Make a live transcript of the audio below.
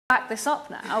back this up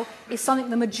now is something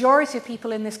the majority of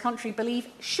people in this country believe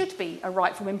should be a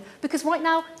right for women, because right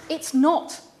now it's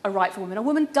not a right for women. A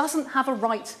woman doesn't have a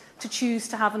right to choose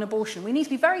to have an abortion. We need to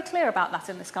be very clear about that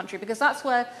in this country, because that's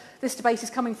where this debate is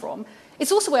coming from.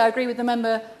 It's also where I agree with the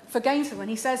member for Gainsborough when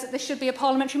he says that this should be a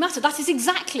parliamentary matter. That is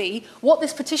exactly what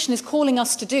this petition is calling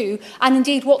us to do, and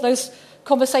indeed what those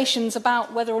conversations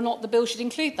about whether or not the bill should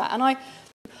include that. And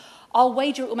I'll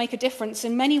wager it will make a difference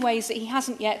in many ways that he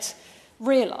hasn't yet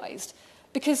realised,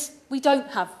 because we don't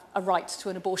have a right to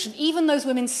an abortion. Even those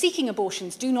women seeking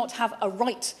abortions do not have a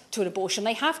right to an abortion.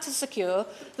 They have to secure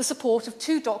the support of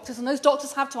 2 doctors, and those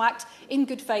doctors have to act in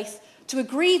good faith to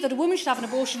agree that a woman should have an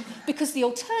abortion, because the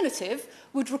alternative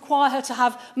would require her to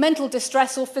have mental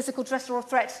distress or physical distress or a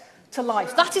threat to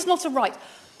life. That is not a right.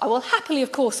 I will happily,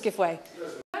 of course, give way.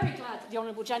 I'm very glad that the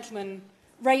honourable gentleman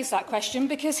raised that question,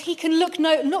 because he can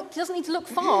doesn't need to look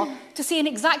far to see an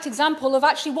exact example of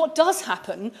actually what does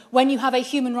happen when you have a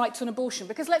human right to an abortion.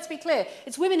 Because let's be clear,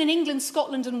 it's women in England,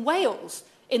 Scotland and Wales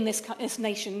in this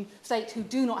nation state who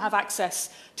do not have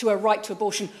access to a right to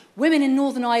abortion. Women in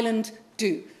Northern Ireland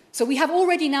do. So we have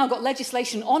already now got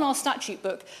legislation on our statute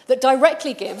book that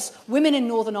directly gives women in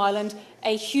Northern Ireland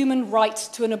a human right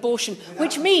to an abortion,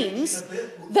 which means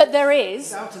that there is...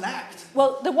 Without an act.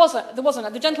 Well, there wasn't.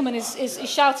 The gentleman is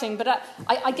shouting, but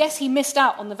I guess he missed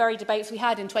out on the very debates we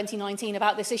had in 2019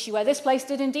 about this issue, where this place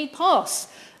did indeed pass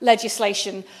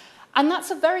legislation. And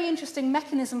that's a very interesting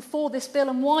mechanism for this bill,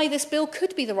 and why this bill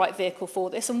could be the right vehicle for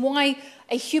this, and why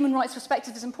a human rights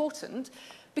perspective is important.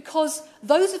 Because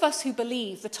those of us who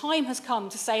believe the time has come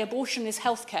to say abortion is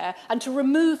healthcare and to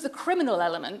remove the criminal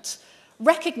element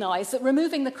recognise that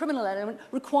removing the criminal element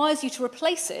requires you to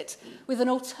replace it with an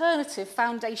alternative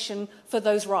foundation for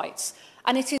those rights.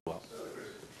 And it is...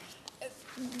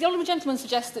 The honourable gentleman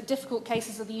suggests that difficult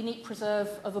cases are the unique preserve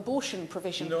of abortion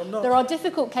provision. No, I'm not. There are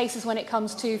difficult cases when it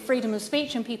comes to freedom of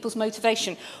speech and people's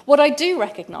motivation. What I do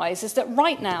recognise is that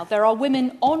right now there are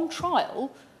women on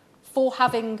trial for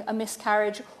having a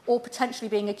miscarriage or potentially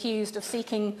being accused of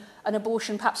seeking an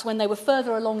abortion, perhaps when they were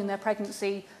further along in their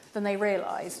pregnancy than they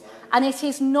realised. And it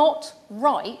is not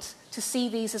right to see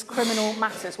these as criminal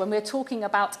matters when we're talking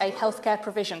about a healthcare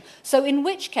provision. So in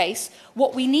which case,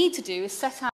 what we need to do is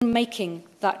set out making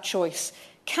that choice.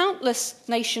 Countless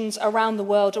nations around the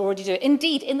world already do it.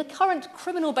 Indeed, in the current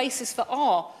criminal basis for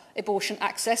our abortion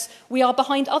access, we are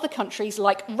behind other countries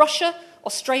like Russia,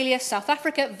 Australia, South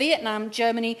Africa, Vietnam,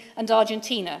 Germany and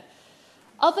Argentina.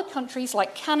 Other countries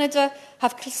like Canada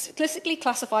have explicitly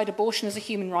classified abortion as a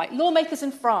human right. Lawmakers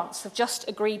in France have just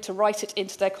agreed to write it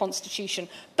into their constitution.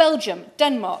 Belgium,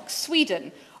 Denmark,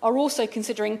 Sweden are also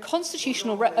considering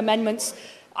constitutional amendments.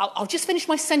 I'll just finish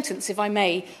my sentence, if I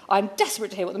may. I'm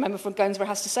desperate to hear what the member from Gainsborough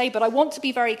has to say, but I want to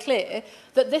be very clear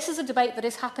that this is a debate that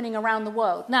is happening around the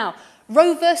world. Now,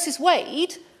 Roe versus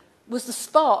Wade was the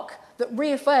spark that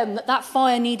reaffirmed that that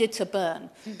fire needed to burn,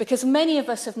 because many of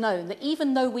us have known that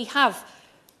even though we have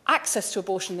access to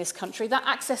abortion in this country, that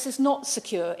access is not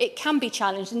secure. It can be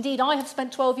challenged. Indeed, I have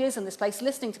spent 12 years in this place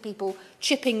listening to people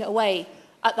chipping away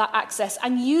at that access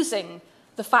and using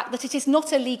the fact that it is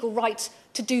not a legal right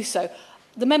to do so.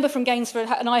 The member from Gainsborough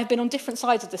and I have been on different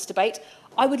sides of this debate.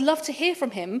 I would love to hear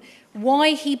from him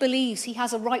why he believes he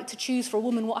has a right to choose for a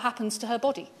woman what happens to her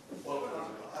body. Well,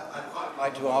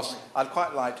 I'd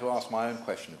quite like to ask my own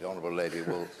question, if the honourable lady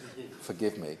will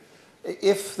forgive me.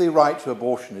 If the right to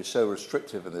abortion is so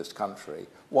restrictive in this country,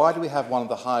 why do we have one of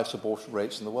the highest abortion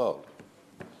rates in the world?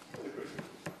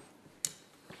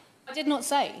 I did not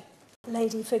say.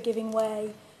 Lady for giving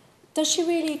way. Does she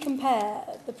really compare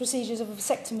the procedures of a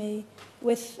vasectomy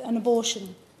with an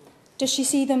abortion? Does she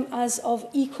see them as of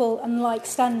equal and like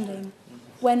standing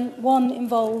when one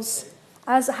involves,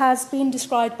 as has been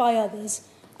described by others,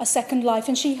 a second life?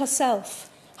 And she herself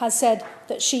has said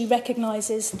that she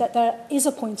recognises that there is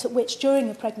a point at which, during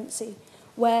a pregnancy,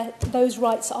 where those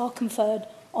rights are conferred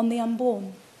on the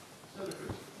unborn.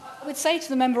 I would say to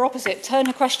the member opposite, turn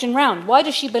her question round. Why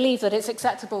does she believe that it's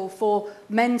acceptable for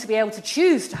men to be able to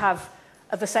choose to have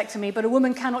a vasectomy, but a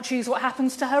woman cannot choose what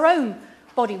happens to her own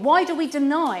body? Why do we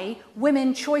deny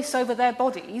women choice over their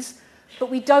bodies,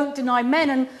 but we don't deny men?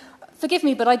 And forgive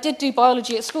me, but I did do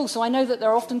biology at school, so I know that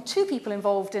there are often 2 people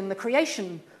involved in the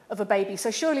creation of a baby.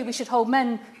 So surely we should hold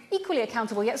men equally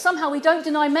accountable, yet somehow we don't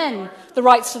deny men the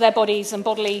rights to their bodies and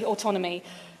bodily autonomy.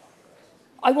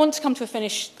 I want to come to a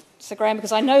finish, Sir Graham,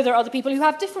 because I know there are other people who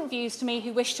have different views to me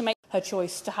who wish to make her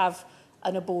choice to have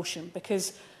an abortion,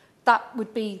 because that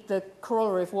would be the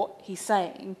corollary of what he's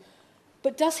saying.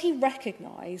 But does he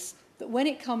recognise that when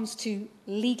it comes to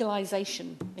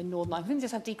legalisation in Northern Ireland, we didn't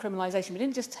just have decriminalisation, we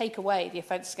didn't just take away the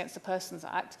Offences Against the Persons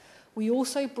Act, we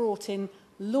also brought in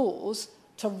laws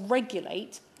to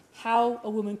regulate how a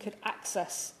woman could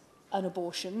access an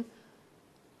abortion.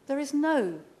 There is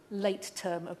no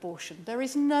late-term abortion. There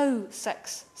is no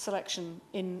sex selection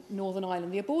in Northern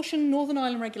Ireland. The Abortion Northern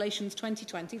Ireland Regulations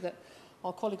 2020 that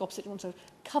our colleague opposite wants to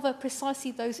cover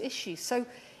precisely those issues. So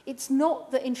it's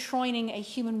not that enshrining a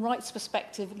human rights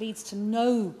perspective leads to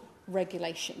no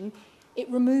regulation. It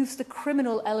removes the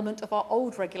criminal element of our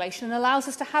old regulation and allows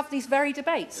us to have these very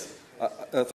debates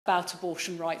about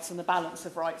abortion rights and the balance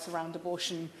of rights around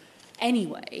abortion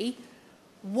anyway.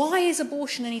 Why is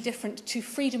abortion any different to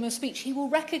freedom of speech? He will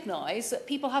recognise that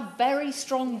people have very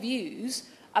strong views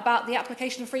about the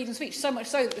application of freedom of speech, so much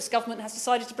so that this government has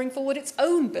decided to bring forward its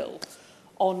own bill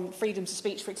on freedoms of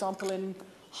speech, for example, in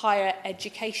higher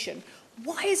education.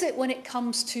 Why is it when it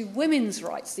comes to women's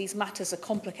rights, these matters are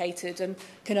complicated and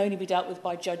can only be dealt with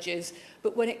by judges,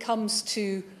 but when it comes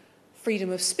to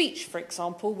freedom of speech, for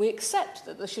example, we accept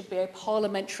that there should be a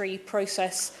parliamentary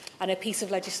process and a piece of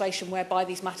legislation whereby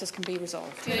these matters can be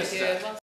resolved?